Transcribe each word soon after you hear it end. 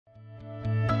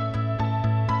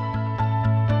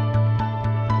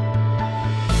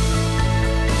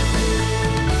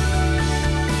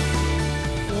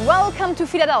Welcome to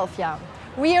Philadelphia.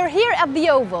 We are here at the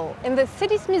Oval in the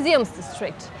city's museums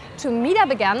district to meet up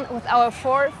again with our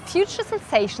 4 Future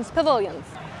Sensations pavilions.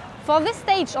 For this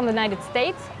stage on the United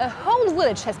States, a whole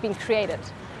village has been created.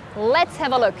 Let's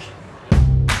have a look.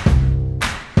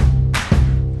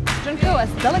 Junko, as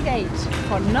delegate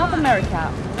for North America,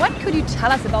 what could you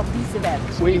tell us about these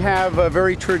events? We have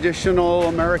very traditional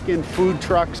American food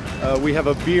trucks. We have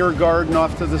a beer garden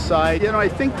off to the side. You know, I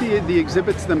think the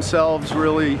exhibits themselves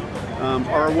really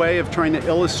are a way of trying to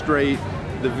illustrate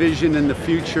the vision and the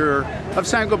future of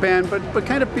Saint-Gobain, but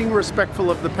kind of being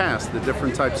respectful of the past, the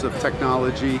different types of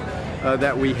technology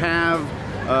that we have.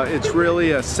 It's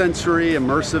really a sensory,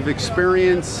 immersive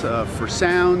experience for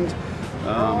sound,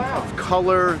 of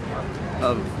color,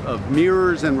 of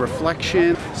mirrors and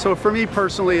reflection. So for me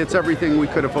personally, it's everything we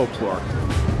could have hoped for.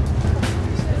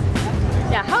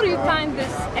 Yeah, how do you find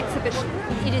this exhibition?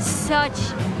 It is such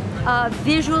a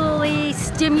visually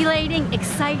stimulating,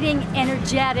 exciting,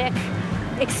 energetic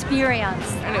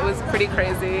experience. And it was pretty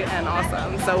crazy and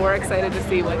awesome. So we're excited to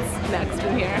see what's next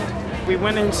in here. We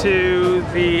went into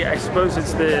the, I suppose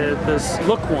it's this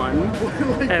look one,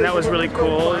 and that was really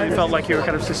cool. It felt like you were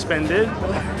kind of suspended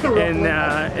in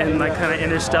like kind of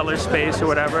interstellar space or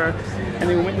whatever. And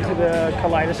then we went into the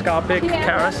kaleidoscopic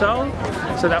carousel,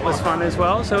 so that was fun as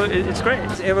well. So it's great.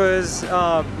 It was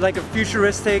like a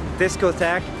futuristic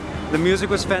discotheque. The music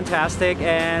was fantastic,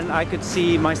 and I could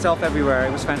see myself everywhere.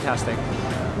 It was fantastic.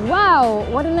 Wow,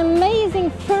 what an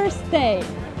amazing first day!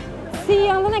 See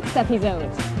you on the next episode.